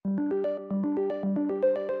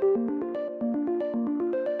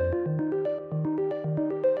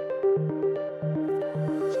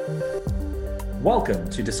Welcome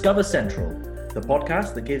to Discover Central, the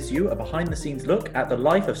podcast that gives you a behind-the-scenes look at the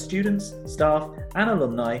life of students, staff and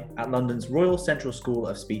alumni at London's Royal Central School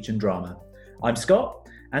of Speech and Drama. I'm Scott,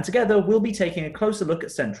 and together we'll be taking a closer look at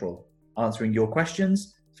Central, answering your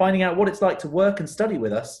questions, finding out what it's like to work and study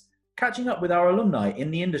with us, catching up with our alumni in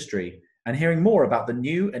the industry, and hearing more about the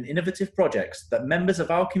new and innovative projects that members of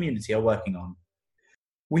our community are working on.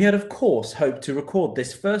 We had of course hoped to record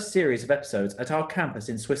this first series of episodes at our campus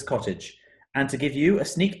in Swiss Cottage, and to give you a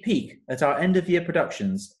sneak peek at our end-of-year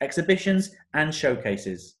productions, exhibitions and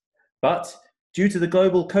showcases. But due to the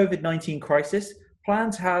global COVID-19 crisis,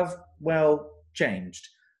 plans have, changed.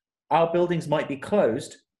 Our buildings might be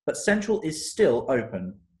closed, but Central is still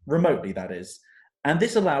open, remotely that is, and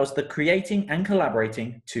this allows the creating and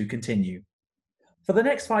collaborating to continue. For the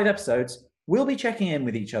next 5 episodes, we'll be checking in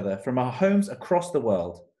with each other from our homes across the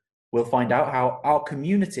world. We'll find out how our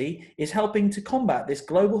community is helping to combat this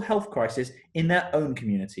global health crisis in their own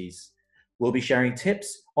communities. We'll be sharing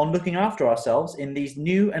tips on looking after ourselves in these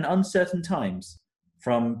new and uncertain times,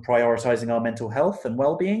 from prioritizing our mental health and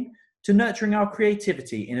well-being to nurturing our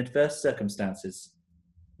creativity in adverse circumstances.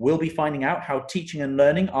 We'll be finding out how teaching and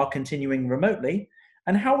learning are continuing remotely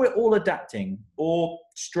and how we're all adapting or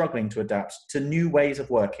struggling to adapt to new ways of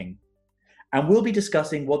working. And we'll be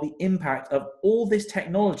discussing what the impact of all this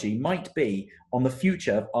technology might be on the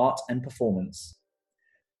future of art and performance.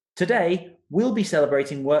 Today, we'll be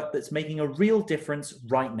celebrating work that's making a real difference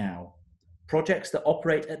right now. Projects that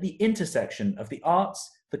operate at the intersection of the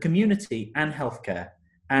arts, the community, and healthcare.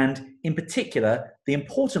 And in particular, the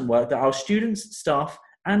important work that our students, staff,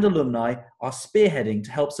 and alumni are spearheading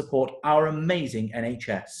to help support our amazing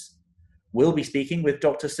NHS. We'll be speaking with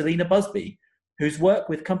Dr. Selina Busby, whose work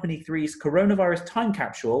with Company 3's coronavirus time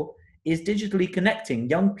capsule is digitally connecting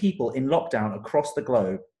young people in lockdown across the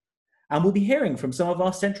globe. And we'll be hearing from some of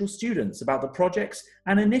our Central students about the projects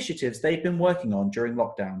and initiatives they've been working on during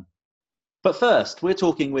lockdown. But first, we're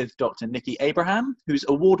talking with Dr. Nikki Abraham, whose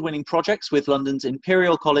award-winning projects with London's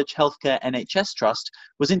Imperial College Healthcare NHS Trust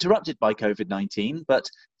was interrupted by COVID-19, but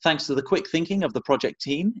thanks to the quick thinking of the project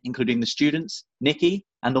team, including the students, Nikki,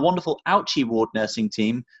 and the wonderful Ouchie ward nursing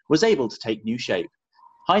team, was able to take new shape.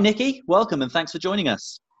 Hi Nikki, welcome and thanks for joining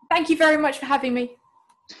us. Thank you very much for having me.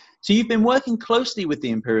 So you've been working closely with the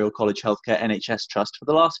Imperial College Healthcare NHS Trust for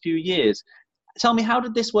the last few years. Tell me, how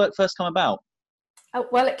did this work first come about?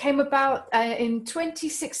 Well, it came about in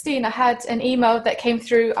 2016. I had an email that came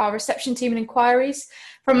through our reception team and inquiries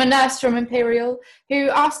from a nurse from Imperial who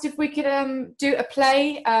asked if we could do a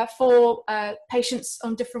play for patients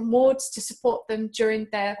on different wards to support them during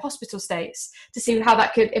their hospital stays, to see how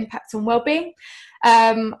that could impact on well-being.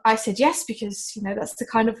 I said yes, because that's the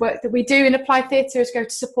kind of work that we do in Applied Theatre, is go to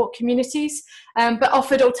support communities, but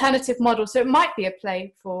offered alternative models. So it might be a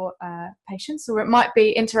play for patients, or it might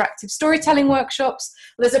be interactive storytelling workshops.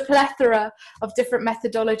 There's a plethora of different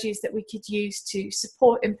methodologies that we could use to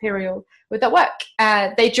support Imperial with that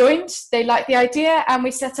work. They joined, they liked the idea, and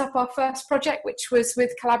we set up our first project, which was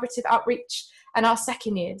with Collaborative Outreach and our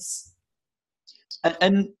second years.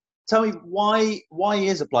 And tell me, why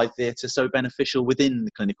is Applied Theatre so beneficial within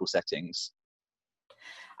the clinical settings?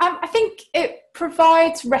 I think it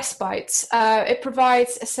provides respite. It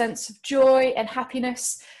provides a sense of joy and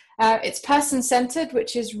happiness. It's person-centred,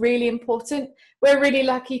 which is really important. We're really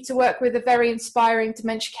lucky to work with a very inspiring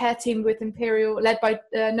dementia care team with Imperial, led by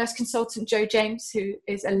nurse consultant Jo James, who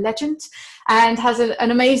is a legend and has an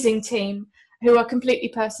amazing team who are completely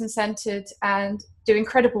person-centred and do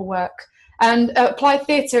incredible work. And Applied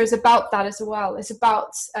Theatre is about that as well. It's about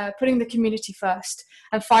putting the community first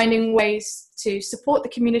and finding ways to support the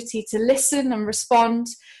community to listen and respond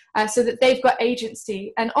so that they've got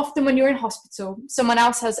agency. And often when you're in hospital, someone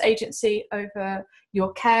else has agency over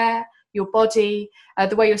your care, your body,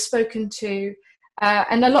 the way you're spoken to,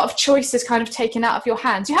 and a lot of choice is kind of taken out of your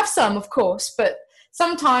hands. You have some, of course, but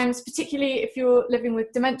sometimes, particularly if you're living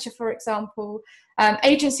with dementia, for example,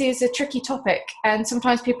 agency is a tricky topic, and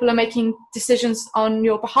sometimes people are making decisions on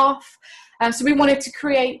your behalf. So we wanted to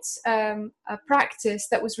create a practice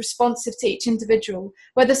that was responsive to each individual.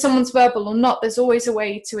 Whether someone's verbal or not, there's always a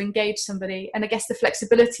way to engage somebody. And I guess the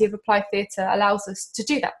flexibility of Applied Theatre allows us to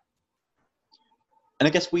do that. And I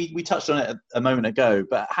guess we touched on it a moment ago,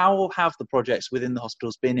 but how have the projects within the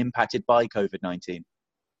hospitals been impacted by COVID-19?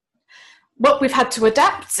 Well, we've had to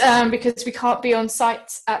adapt because we can't be on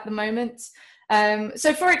site at the moment.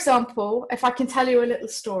 So, for example, if I can tell you a little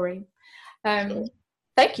story. Sure.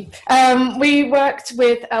 Thank you. We worked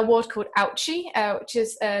with a ward called Ouchie, which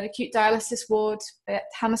is an acute dialysis ward at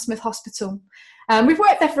Hammersmith Hospital. We've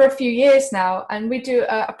worked there for a few years now, and we do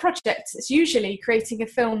a project that's usually creating a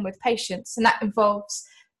film with patients, and that involves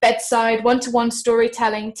bedside one-to-one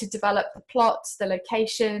storytelling to develop the plot, the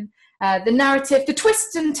location, the narrative, the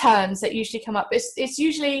twists and turns that usually come up. It's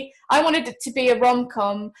usually, I wanted it to be a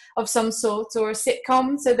rom-com of some sort or a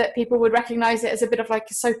sitcom so that people would recognize it as a bit of like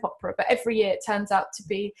a soap opera, but every year it turns out to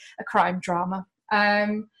be a crime drama.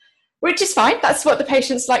 Which is fine. That's what the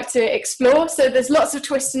patients like to explore. So there's lots of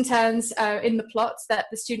twists and turns in the plots that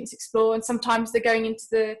the students explore, and sometimes they're going into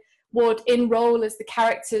the ward in role as the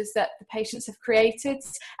characters that the patients have created,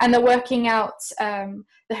 and they're working out the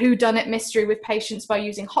whodunit mystery with patients by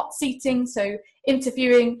using hot seating, so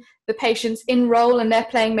interviewing the patients in role, and they're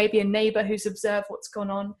playing maybe a neighbour who's observed what's gone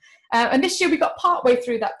on. And this year we got partway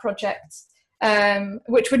through that project,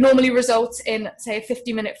 which would normally result in, say, a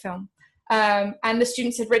 50-minute film. And the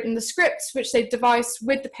students had written the scripts, which they devised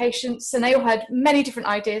with the patients, and they all had many different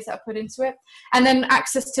ideas that were put into it. And then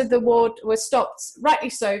access to the ward was stopped, rightly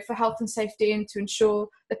so, for health and safety, and to ensure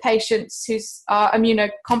the patients who are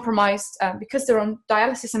immunocompromised because they're on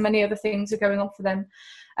dialysis and many other things are going on for them.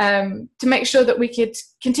 To make sure that we could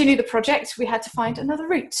continue the project, we had to find another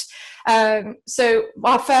route. So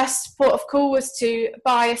our first port of call was to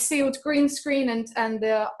buy a sealed green screen, and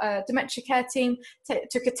the dementia care team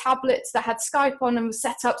took a tablet that had Skype on and was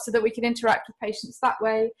set up so that we could interact with patients that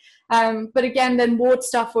way. But again, then ward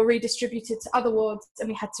staff were redistributed to other wards, and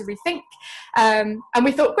we had to rethink. And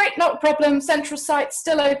we thought, great, not a problem, central site's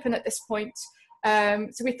still open at this point.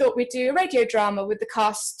 So we thought we'd do a radio drama with the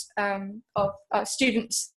cast of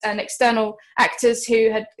students and external actors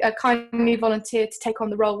who had kindly volunteered to take on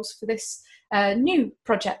the roles for this new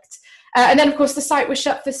project. And then, of course, the site was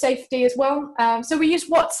shut for safety as well. So we used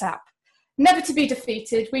WhatsApp. Never to be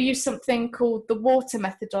defeated, we use something called the water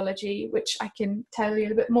methodology, which I can tell you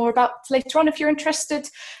a bit more about later on if you're interested,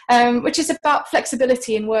 which is about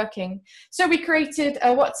flexibility in working. So we created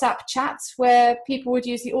a WhatsApp chat where people would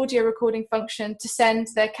use the audio recording function to send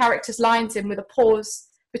their characters' lines in with a pause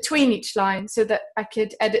between each line so that I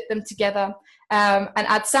could edit them together and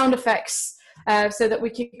add sound effects so that we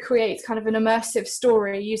could create kind of an immersive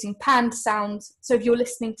story using panned sound. So if you're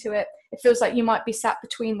listening to it, it feels like you might be sat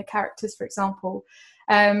between the characters, for example.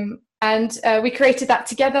 And we created that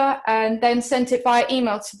together and then sent it via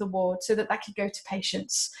email to the ward so that that could go to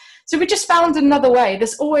patients. So we just found another way.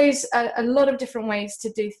 There's always a lot of different ways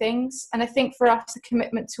to do things. And I think for us, the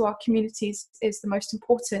commitment to our communities is the most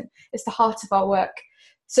important. It's the heart of our work.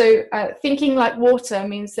 So thinking like water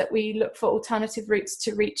means that we look for alternative routes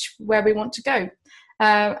to reach where we want to go.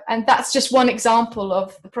 And that's just one example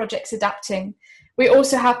of the projects adapting. We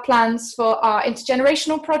also have plans for our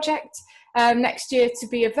intergenerational project next year to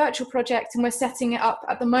be a virtual project, and we're setting it up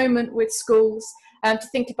at the moment with schools to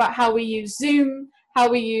think about how we use Zoom, how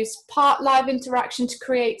we use part live interaction to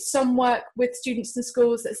create some work with students and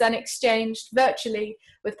schools that's then exchanged virtually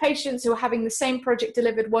with patients who are having the same project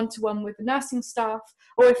delivered one-to-one with the nursing staff,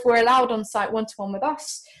 or if we're allowed on site, one-to-one with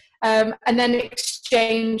us, and then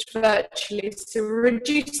exchange virtually. So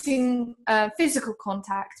reducing physical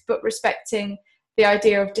contact, but respecting the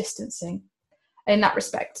idea of distancing in that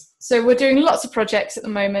respect. So we're doing lots of projects at the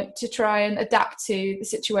moment to try and adapt to the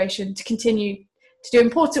situation, to continue to do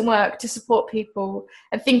important work to support people,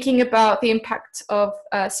 and thinking about the impact of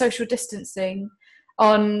social distancing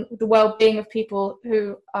on the well-being of people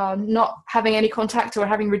who are not having any contact or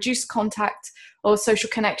having reduced contact or social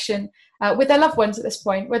connection with their loved ones at this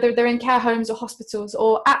point, whether they're in care homes or hospitals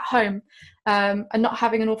or at home, and not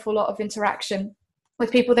having an awful lot of interaction with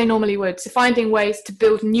people they normally would. So finding ways to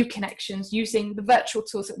build new connections using the virtual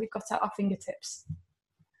tools that we've got at our fingertips.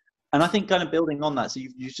 And I think kind of building on that, so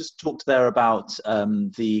you just talked there about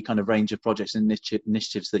the kind of range of projects and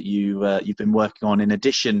initiatives that you've been working on in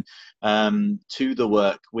addition to the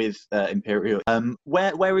work with Imperial.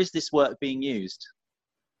 Where is this work being used?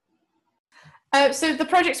 So the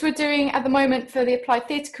projects we're doing at the moment for the Applied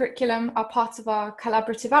Theatre curriculum are part of our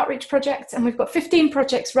collaborative outreach project, and we've got 15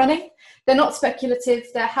 projects running. They're not speculative,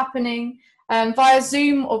 they're happening via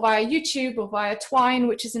Zoom or via YouTube or via Twine,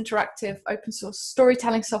 which is interactive open source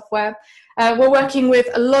storytelling software. We're working with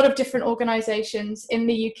a lot of different organisations in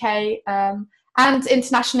the UK and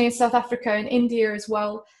internationally in South Africa and India as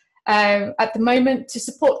well. At the moment, to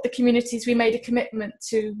support the communities we made a commitment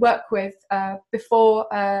to work with before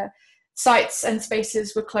sites and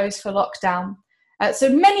spaces were closed for lockdown. So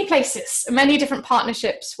many places, many different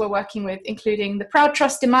partnerships we're working with, including the Proud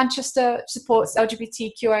Trust in Manchester, supports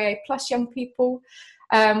LGBTQIA+ young people.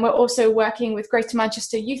 We're also working with Greater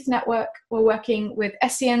Manchester Youth Network. We're working with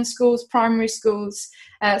SEN schools, primary schools,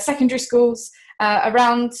 secondary schools,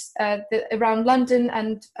 around London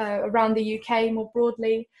and around the UK more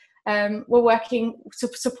broadly. We're working to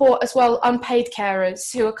support as well unpaid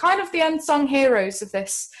carers who are kind of the unsung heroes of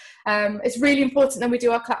this. It's really important that we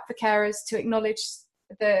do our clap for carers to acknowledge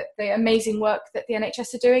the amazing work that the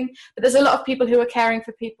NHS are doing. But there's a lot of people who are caring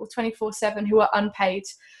for people 24/7 who are unpaid,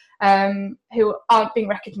 who aren't being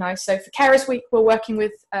recognised. So for Carers Week, we're working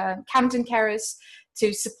with Camden Carers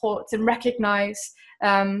to support and recognise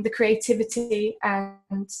the creativity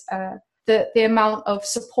and the amount of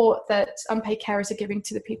support that unpaid carers are giving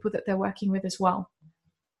to the people that they're working with as well.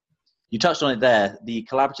 You touched on it there, the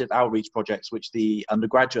collaborative outreach projects which the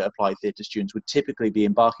undergraduate applied theatre students would typically be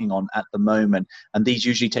embarking on at the moment, and these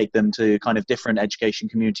usually take them to kind of different education,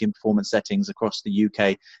 community and performance settings across the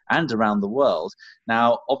UK and around the world.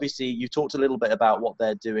 Now, obviously, you talked a little bit about what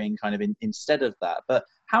they're doing kind of instead of that, but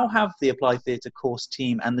how have the applied theatre course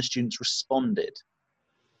team and the students responded?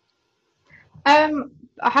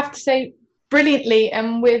 I have to say, brilliantly,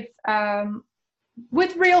 and with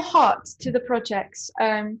real heart to the projects.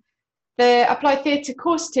 The Applied Theatre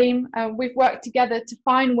course team, we've worked together to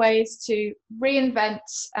find ways to reinvent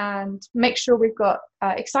and make sure we've got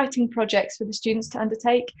exciting projects for the students to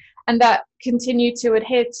undertake, and that continue to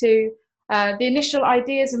adhere to the initial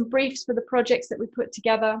ideas and briefs for the projects that we put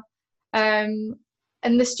together. And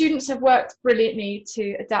the students have worked brilliantly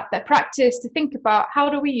to adapt their practice, to think about how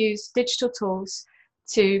do we use digital tools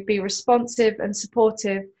to be responsive and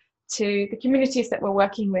supportive to the communities that we're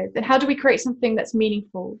working with, and how do we create something that's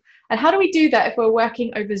meaningful, and how do we do that if we're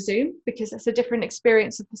working over Zoom, because that's a different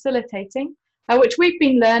experience of facilitating, which we've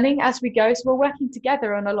been learning as we go. So we're working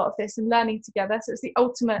together on a lot of this and learning together, so it's the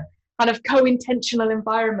ultimate kind of co-intentional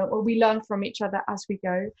environment where we learn from each other as we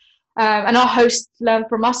go, and our hosts learn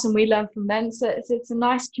from us and we learn from them. So it's a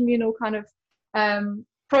nice communal kind of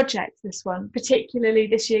project, this one, particularly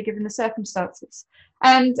this year given the circumstances.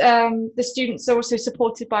 And the students are also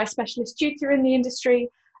supported by a specialist tutor in the industry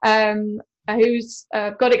who's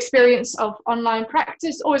got experience of online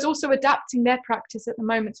practice, or is also adapting their practice at the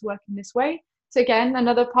moment to work in this way. So again,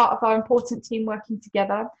 another part of our important team working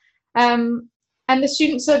together. And the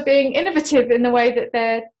students are being innovative in the way that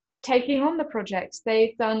they're taking on the projects.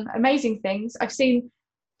 They've done amazing things. I've seen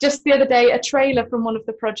just the other day a trailer from one of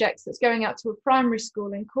the projects that's going out to a primary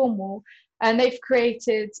school in Cornwall, and they've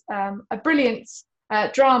created a brilliant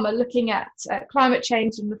drama looking at climate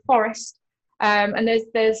change in the forest, and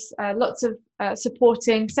there's lots of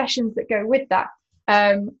supporting sessions that go with that,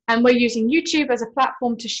 and we're using YouTube as a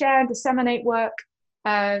platform to share and disseminate work.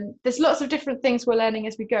 There's lots of different things we're learning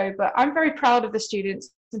as we go, but I'm very proud of the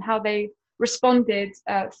students and how they responded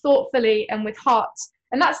thoughtfully and with heart,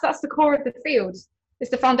 and that's the core of the field. It's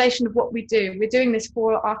the foundation of what we do. We're doing this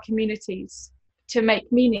for our communities, to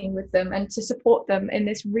make meaning with them and to support them in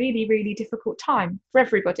this really, really difficult time for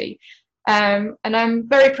everybody. And I'm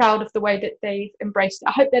very proud of the way that they've embraced it.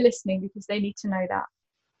 I hope they're listening, because they need to know that.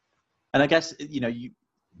 And I guess,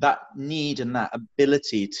 that need and that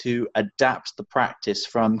ability to adapt the practice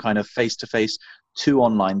from kind of face-to-face to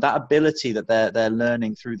online, that ability that they're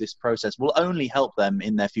learning through this process will only help them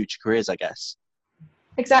in their future careers, I guess.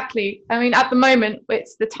 Exactly. I mean, at the moment,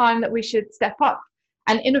 it's the time that we should step up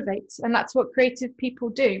and innovate, and that's what creative people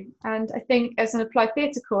do. And I think as an applied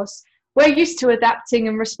theatre course, we're used to adapting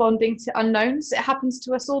and responding to unknowns. It happens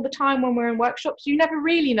to us all the time when we're in workshops. You never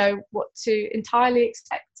really know what to entirely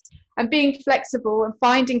expect, and being flexible and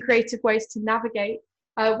finding creative ways to navigate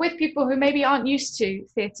with people who maybe aren't used to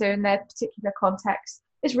theatre in their particular context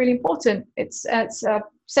is really important. It's a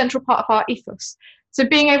central part of our ethos. So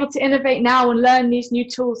being able to innovate now and learn these new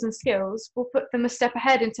tools and skills will put them a step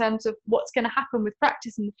ahead in terms of what's going to happen with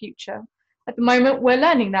practice in the future. At the moment, we're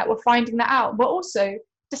learning that, we're finding that out. We're also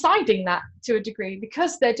deciding that to a degree,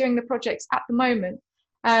 because they're doing the projects at the moment.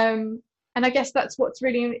 And I guess that's what's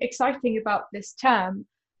really exciting about this term,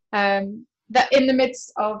 that in the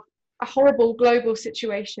midst of a horrible global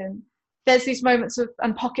situation, there's these moments of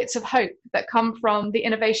and pockets of hope that come from the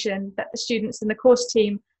innovation that the students and the course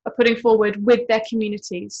team are putting forward with their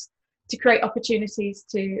communities to create opportunities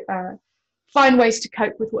to find ways to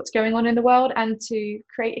cope with what's going on in the world and to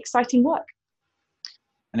create exciting work.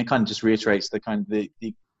 And it kind of just reiterates the kind of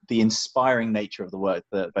the inspiring nature of the work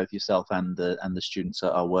that both yourself and the students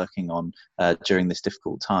are working on during this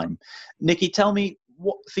difficult time. Nikki, tell me,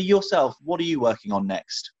 for yourself, what are you working on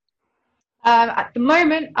next? At the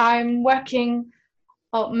moment, I'm working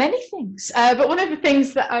on many things, but one of the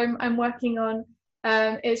things that I'm working on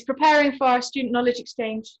is preparing for our Student Knowledge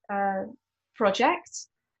Exchange project,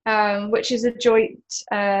 which is a joint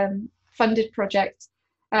funded project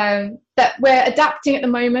that we're adapting at the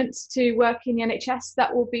moment to work in the NHS.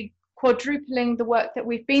 That will be quadrupling the work that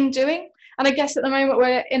we've been doing. And I guess at the moment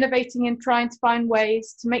we're innovating and trying to find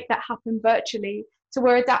ways to make that happen virtually. So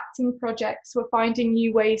we're adapting projects, we're finding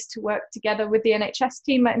new ways to work together with the NHS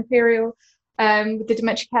team at Imperial, with the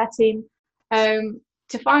dementia care team,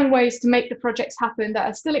 to find ways to make the projects happen that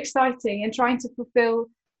are still exciting and trying to fulfill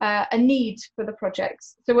a need for the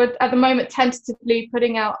projects. So we're at the moment tentatively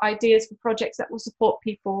putting out ideas for projects that will support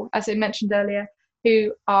people, as I mentioned earlier,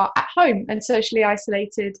 who are at home and socially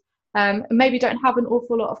isolated, and maybe don't have an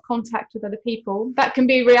awful lot of contact with other people. That can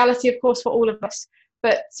be a reality, of course, for all of us,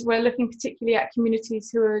 but we're looking particularly at communities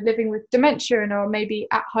who are living with dementia and are maybe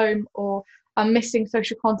at home or are missing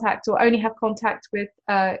social contact or only have contact with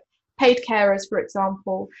paid carers, for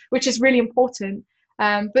example, which is really important.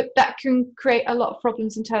 But that can create a lot of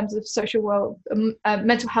problems in terms of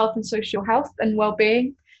mental health and social health and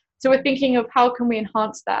well-being. So we're thinking of how can we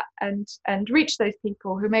enhance that and reach those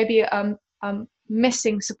people who maybe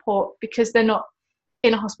missing support because they're not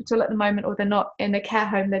in a hospital at the moment or they're not in a care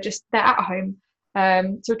home, they're at home.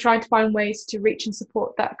 So we're trying to find ways to reach and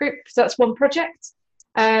support that group. So that's one project.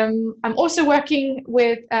 I'm also working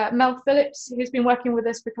with Mel Phillips, who's been working with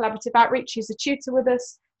us for collaborative outreach. She's a tutor with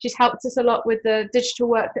us. She's helped us a lot with the digital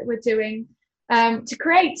work that we're doing to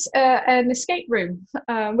create an escape room,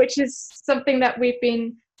 which is something that we've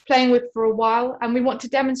been playing with for a while, and we want to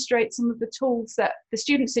demonstrate some of the tools that the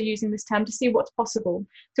students are using this term to see what's possible.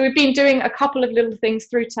 So we've been doing a couple of little things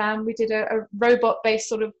through term. We did a robot-based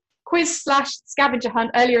sort of quiz/scavenger hunt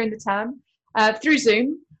earlier in the term through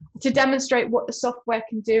Zoom to demonstrate what the software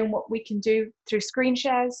can do and what we can do through screen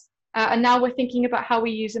shares. And now we're thinking about how we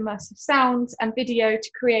use immersive sound and video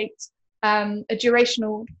to create a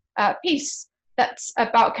durational piece that's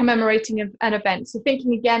about commemorating an event. So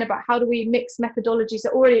thinking again about how do we mix methodologies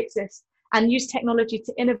that already exist and use technology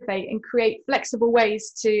to innovate and create flexible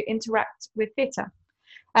ways to interact with theatre,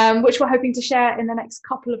 which we're hoping to share in the next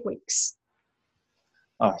couple of weeks.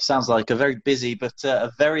 Oh, sounds like a very busy but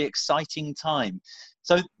a very exciting time.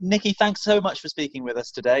 So, Nikki, thanks so much for speaking with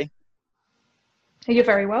us today. You're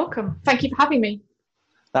very welcome. Thank you for having me.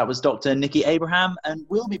 That was Dr. Nikki Abraham, and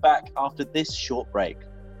we'll be back after this short break.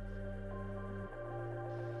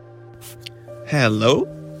 Hello,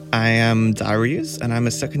 I am Darius, and I'm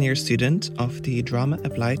a second-year student of the Drama,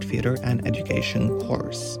 Applied Theatre and Education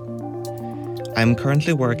course. I'm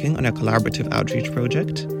currently working on a collaborative outreach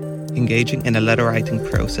project, engaging in a letter writing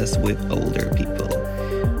process with older people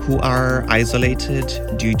who are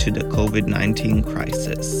isolated due to the COVID-19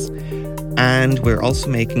 crisis. And we're also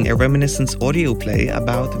making a reminiscence audio play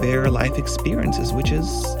about their life experiences, which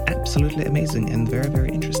is absolutely amazing and very, very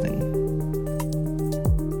interesting.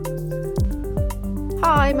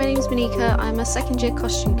 Hi, my name is Monika. I'm a second-year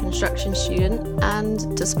costume construction student,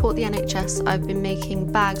 and to support the NHS, I've been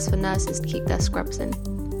making bags for nurses to keep their scrubs in.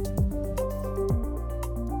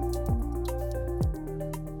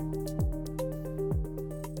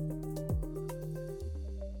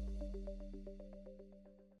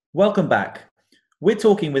 Welcome back. We're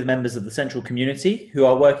talking with members of the Central community who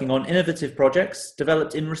are working on innovative projects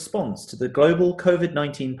developed in response to the global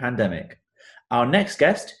COVID-19 pandemic. Our next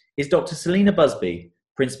guest is Dr. Selina Busby,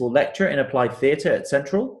 Principal Lecturer in Applied Theatre at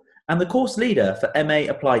Central and the course leader for MA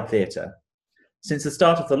Applied Theatre. Since the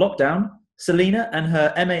start of the lockdown, Selina and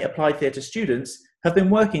her MA Applied Theatre students have been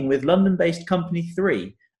working with London-based Company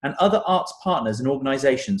 3 and other arts partners and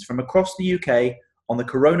organisations from across the UK on the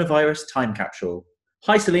coronavirus time capsule.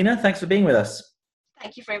 Hi Selina, thanks for being with us.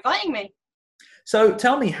 Thank you for inviting me. So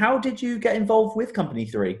tell me, how did you get involved with Company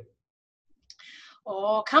 3?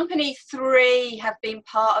 Company 3 have been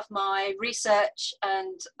part of my research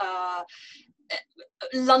and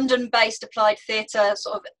London-based applied theatre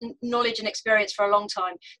sort of knowledge and experience for a long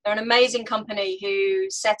time. They're an amazing company who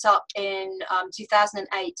set up in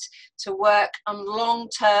 2008 to work on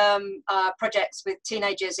long-term projects with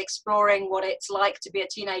teenagers, exploring what it's like to be a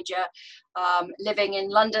teenager living in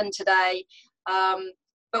London today,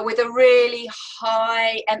 but with a really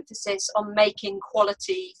high emphasis on making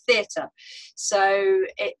quality theatre. So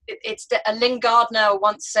Lynn Gardner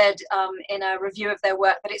once said in a review of their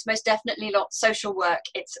work that it's most definitely not social work,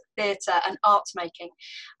 it's theatre and art making.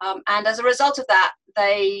 And as a result of that,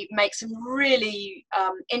 they make some really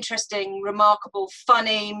interesting, remarkable,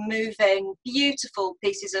 funny, moving, beautiful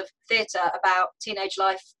pieces of theatre about teenage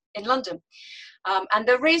life in London. And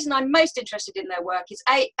the reason I'm most interested in their work is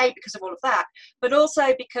A, because of all of that, but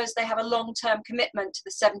also because they have a long-term commitment to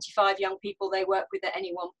the 75 young people they work with at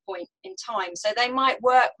any one point in time. So they might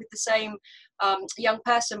work with the same young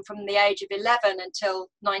person from the age of 11 until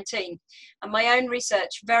 19. And my own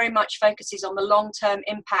research very much focuses on the long-term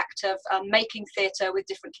impact of making theatre with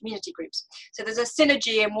different community groups. So there's a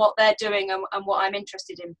synergy in what they're doing and what I'm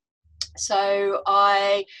interested in. So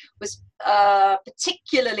I was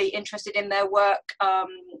particularly interested in their work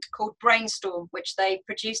called Brainstorm, which they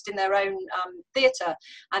produced in their own theatre,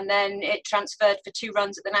 and then it transferred for 2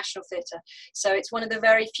 runs at the National Theatre. So it's one of the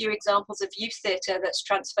very few examples of youth theatre that's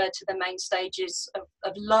transferred to the main stages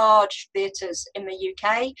of large theatres in the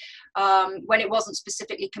UK, when it wasn't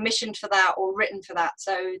specifically commissioned for that or written for that.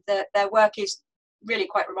 So their work is really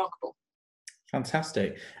quite remarkable.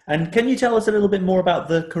 Fantastic. And can you tell us a little bit more about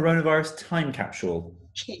the coronavirus time capsule?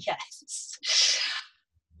 Yes.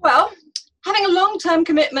 Well, having a long-term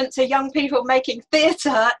commitment to young people making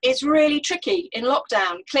theatre is really tricky in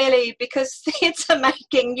lockdown, clearly, because theatre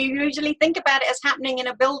making, you usually think about it as happening in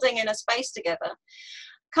a building, in a space together.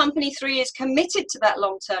 Company 3 is committed to that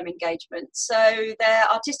long-term engagement. So their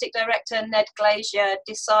artistic director, Ned Glazier,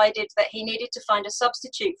 decided that he needed to find a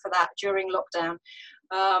substitute for that during lockdown.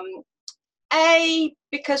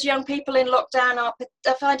 Because young people in lockdown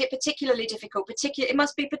find it particularly difficult. It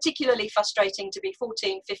must be particularly frustrating to be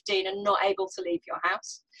 14, 15 and not able to leave your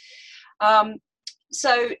house.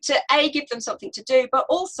 So to give them something to do, but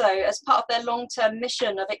also as part of their long-term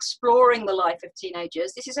mission of exploring the life of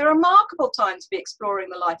teenagers. This is a remarkable time to be exploring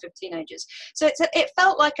the life of teenagers. So it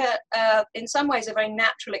felt like in some ways a very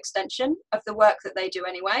natural extension of the work that they do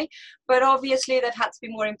anyway, but obviously they've had to be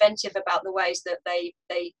more inventive about the ways that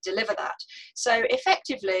they deliver that. So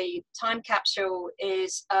effectively, Time Capsule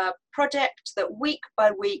is a project that week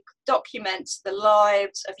by week documents the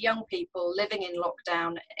lives of young people living in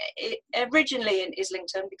lockdown, originally in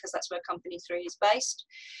Islington, because that's where Company 3 is based.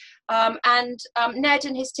 Ned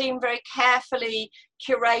and his team very carefully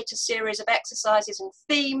curate a series of exercises and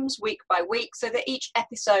themes week by week, so that each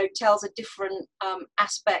episode tells a different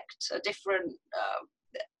aspect, a different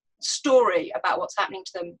story about what's happening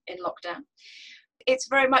to them in lockdown. It's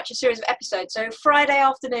very much a series of episodes. So Friday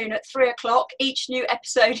afternoon at 3:00, each new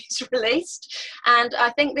episode is released. And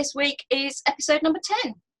I think this week is episode number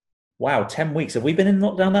 10. Wow, 10 weeks. Have we been in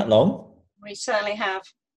lockdown that long? We certainly have.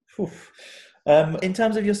 In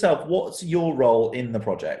terms of yourself, what's your role in the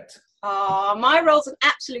project? My role's an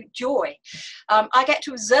absolute joy. I get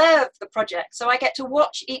to observe the project, so I get to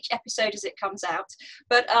watch each episode as it comes out,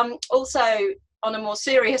 but also, on a more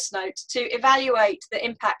serious note, to evaluate the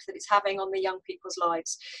impact that it's having on the young people's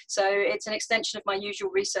lives. So it's an extension of my usual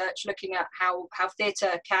research, looking at how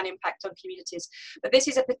theatre can impact on communities. But this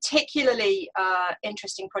is a particularly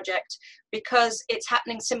interesting project because it's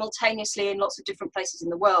happening simultaneously in lots of different places in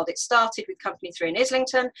the world. It started with Company 3 in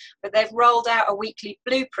Islington, but they've rolled out a weekly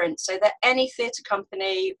blueprint so that any theatre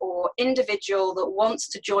company or individual that wants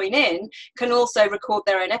to join in can also record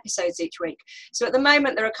their own episodes each week. So at the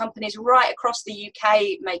moment, there are companies right across the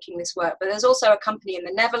UK making this work, but there's also a company in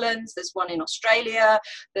the Netherlands, there's one in Australia,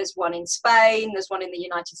 there's one in Spain, there's one in the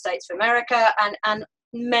United States of America, and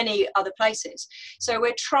many other places. So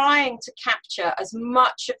we're trying to capture as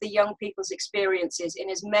much of the young people's experiences in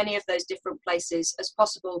as many of those different places as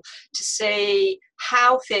possible to see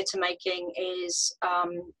how theatre making is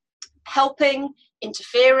helping,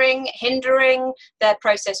 interfering, hindering their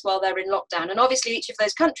process while they're in lockdown. And obviously each of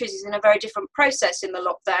those countries is in a very different process in the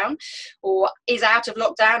lockdown, or is out of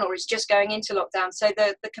lockdown, or is just going into lockdown. So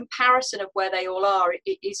the comparison of where they all are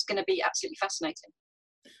is going to be absolutely fascinating.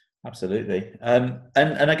 Absolutely. And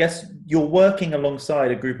I guess you're working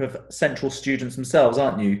alongside a group of Central students themselves,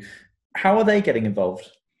 aren't you? How are they getting involved?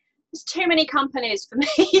 There's too many companies for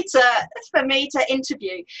me to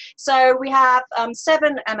interview. So we have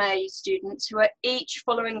 7 MA students who are each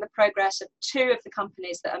following the progress of 2 of the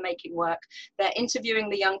companies that are making work. They're interviewing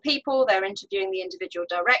the young people, they're interviewing the individual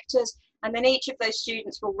directors, and then each of those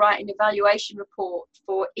students will write an evaluation report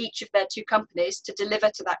for each of their 2 companies to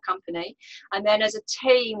deliver to that company. And then as a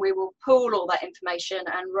team, we will pool all that information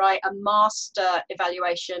and write a master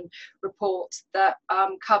evaluation report that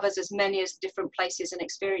covers as many as different places and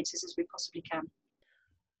experiences as we possibly can.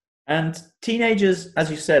 And teenagers,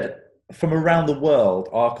 as you said, from around the world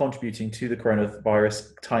are contributing to the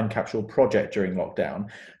Coronavirus Time Capsule project during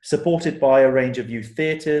lockdown, supported by a range of youth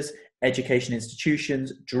theatres, education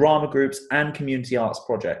institutions, drama groups, and community arts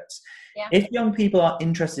projects. Yeah. If young people are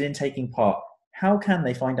interested in taking part, how can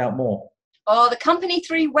they find out more? Oh, the Company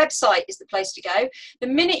 3 website is the place to go. The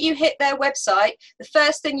minute you hit their website, the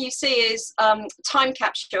first thing you see is time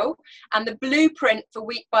capsule and the blueprint for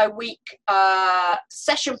week by week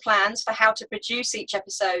session plans for how to produce each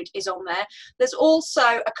episode is on there. There's also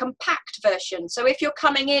a compact version. So if you're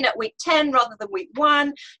coming in at week 10 rather than week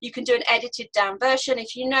 1, you can do an edited down version.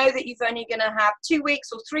 If you know that you've only going to have 2 weeks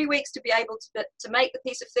or 3 weeks to be able to make the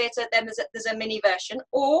piece of theatre, then there's a mini version.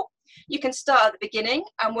 Or you can start at the beginning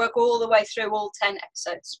and work all the way through all 10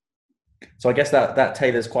 episodes. So I guess that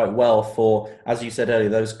tailors quite well for, as you said earlier,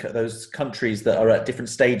 those countries that are at different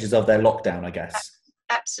stages of their lockdown, I guess.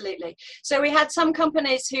 Absolutely. So we had some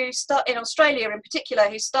companies who start in Australia in particular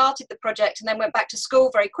who started the project and then went back to school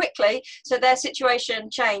very quickly. So their situation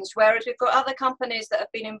changed. Whereas we've got other companies that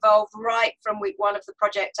have been involved right from week 1 of the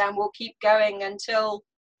project and will keep going until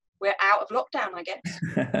we're out of lockdown, I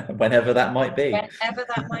guess. Whenever that might be. Whenever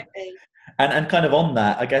that might be. And kind of on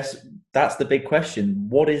that, I guess that's the big question.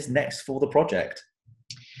 What is next for the project?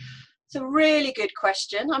 It's a really good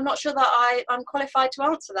question. I'm not sure that I'm qualified to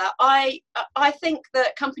answer that. I think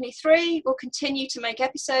that Company 3 will continue to make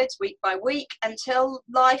episodes week by week until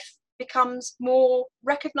life becomes more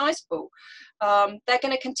recognisable. They're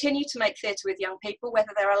going to continue to make theatre with young people, whether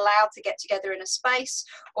they're allowed to get together in a space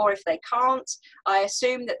or if they can't. I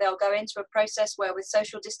assume that they'll go into a process where with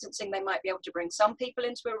social distancing they might be able to bring some people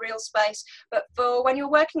into a real space. But for when you're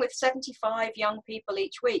working with 75 young people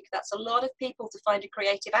each week, that's a lot of people to find a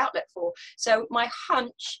creative outlet for. So my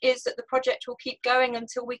hunch is that the project will keep going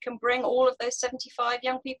until we can bring all of those 75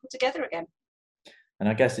 young people together again. And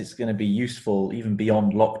I guess it's going to be useful even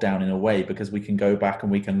beyond lockdown in a way, because we can go back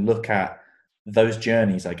and we can look at those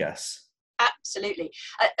journeys, I guess. Absolutely.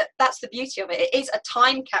 That's the beauty of it. It is a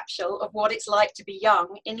time capsule of what it's like to be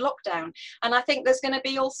young in lockdown. And I think there's going to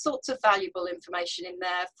be all sorts of valuable information in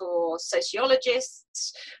there for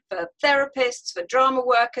sociologists, for therapists, for drama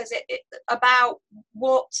workers, about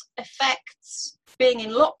what effects being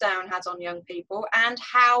in lockdown has on young people and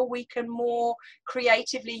how we can more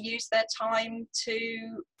creatively use their time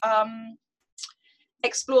to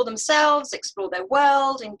explore themselves, explore their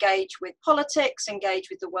world, engage with politics, engage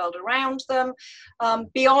with the world around them.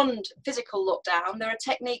 Beyond physical lockdown, there are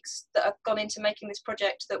techniques that have gone into making this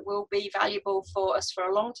project that will be valuable for us for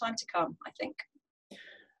a long time to come, I think.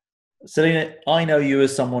 Selina, I know you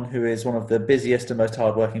as someone who is one of the busiest and most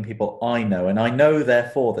hardworking people I know, and I know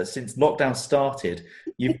therefore that since lockdown started,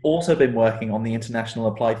 you've also been working on the International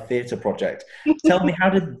Applied Theatre Project. Tell me, how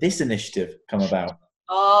did this initiative come about?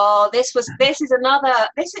 Oh, there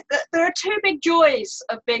are 2 big joys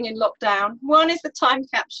of being in lockdown. One is the time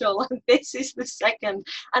capsule, and this is the second.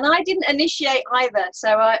 And I didn't initiate either,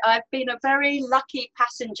 so I've been a very lucky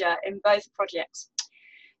passenger in both projects.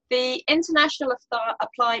 The International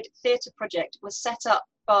Applied Theatre Project was set up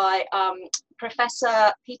by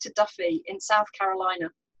Professor Peter Duffy in South Carolina.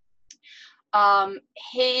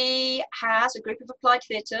 He has a group of applied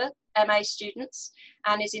theatre MA students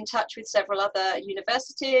and is in touch with several other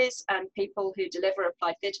universities and people who deliver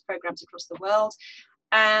applied theatre programmes across the world.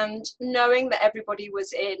 And knowing that everybody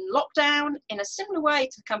was in lockdown in a similar way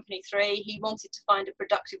to Company 3, he wanted to find a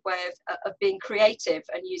productive way of being creative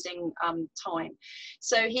and using time.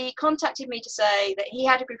 So he contacted me to say that he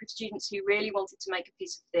had a group of students who really wanted to make a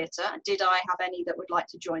piece of theatre. Did I have any that would like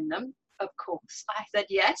to join them? Of course. I said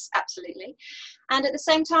yes, absolutely. And at the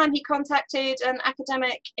same time, he contacted an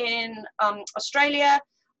academic in Australia,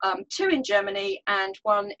 2 in Germany, and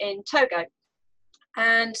 1 in Togo.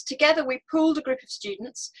 And together we pooled a group of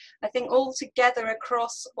students. I think all together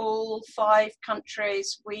across all 5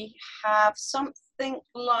 countries, we have something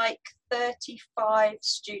like 35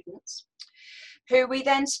 students who we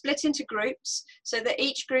then split into groups so that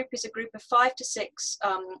each group is a group of 5 to 6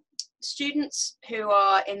 students who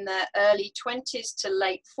are in their early 20s to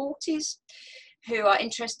late 40s, who are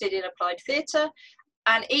interested in applied theatre.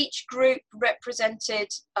 And each group represented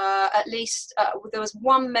at least, there was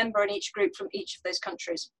 1 member in each group from each of those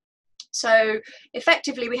countries. So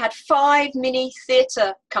effectively we had 5 mini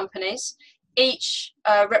theatre companies, each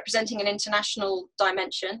representing an international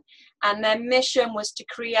dimension. And their mission was to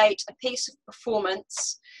create a piece of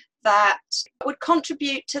performance that would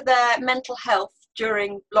contribute to their mental health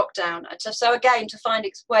during lockdown. So again, to find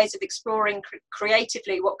ways of exploring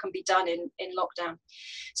creatively what can be done in lockdown.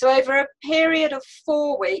 So over a period of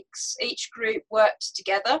 4 weeks, each group worked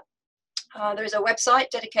together. There is a website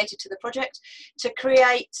dedicated to the project to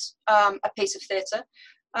create a piece of theatre.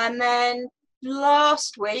 And then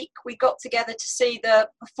last week, we got together to see the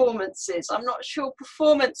performances. I'm not sure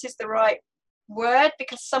performance is the right word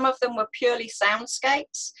because some of them were purely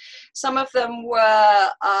soundscapes. Some of them were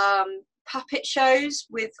puppet shows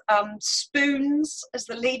with spoons as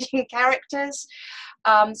the leading characters.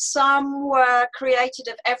 Some were created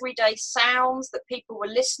of everyday sounds that people were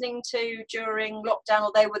listening to during lockdown,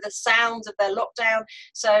 or they were the sounds of their lockdown.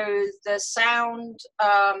 So the sound,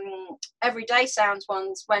 everyday sounds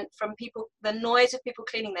ones went from the noise of people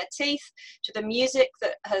cleaning their teeth, to the music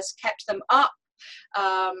that has kept them up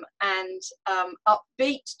and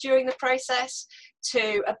upbeat during the process,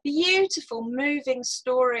 to a beautiful moving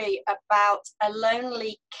story about a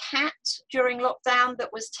lonely cat during lockdown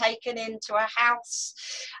that was taken into a house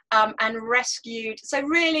and rescued. So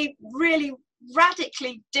really, really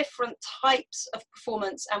radically different types of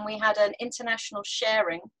performance. And we had an international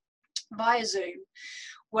sharing via Zoom,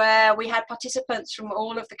 where we had participants from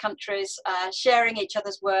all of the countries sharing each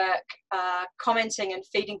other's work, commenting and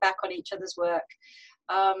feeding back on each other's work.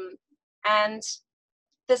 And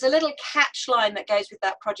there's a little catch line that goes with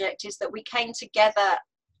that project, is that we came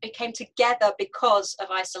together because of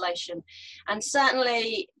isolation. And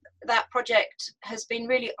certainly that project has been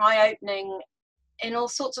really eye-opening in all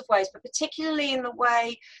sorts of ways, but particularly in the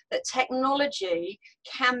way that technology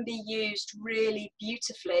can be used really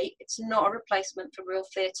beautifully. It's not a replacement for real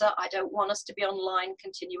theatre. I don't want us to be online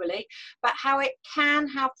continually, but how it can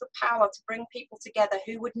have the power to bring people together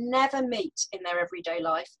who would never meet in their everyday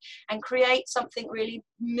life and create something really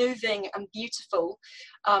moving and beautiful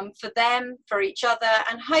for them, for each other,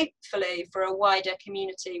 and hopefully for a wider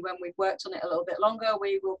community. When we've worked on it a little bit longer,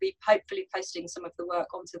 we will be hopefully posting some of the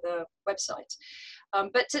work onto the website.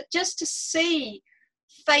 But just to see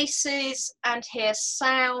faces and hear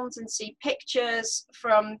sounds and see pictures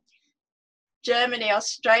from Germany,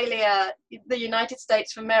 Australia, the United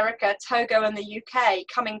States of America, Togo and the UK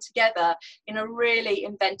coming together in a really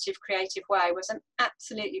inventive, creative way was an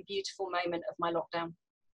absolutely beautiful moment of my lockdown.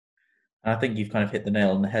 I think you've kind of hit the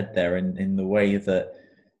nail on the head there in the way that,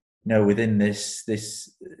 within this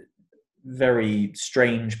very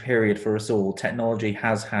strange period for us all, technology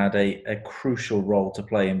has had a crucial role to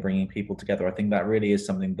play in bringing people together. I think that really is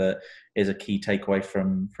something that is a key takeaway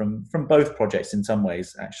from both projects in some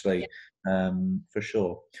ways, actually, for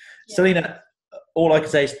sure. Yeah. Selina, all I can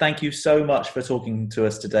say is thank you so much for talking to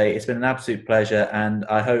us today. It's been an absolute pleasure, and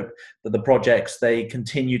I hope that the projects, they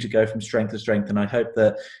continue to go from strength to strength, and I hope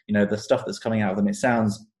that, the stuff that's coming out of them, it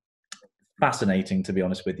sounds fascinating, to be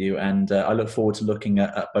honest with you, and I look forward to looking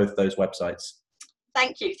at both those websites.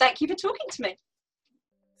 Thank you for talking to me.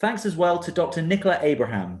 Thanks as well to Dr. Nicola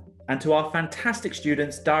Abraham and to our fantastic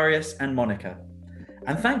students Darius and Monica,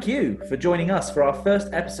 and thank you for joining us for our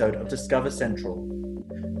first episode of Discover Central.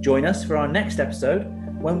 Join us for our next episode,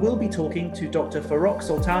 when we'll be talking to Dr. Farrokh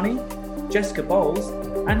Soltani, Jessica Bowles,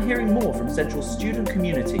 and hearing more from Central's student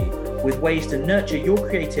community with ways to nurture your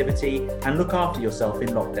creativity and look after yourself in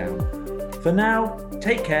lockdown. For now,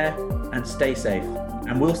 take care and stay safe,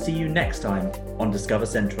 and we'll see you next time on Discover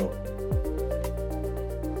Central.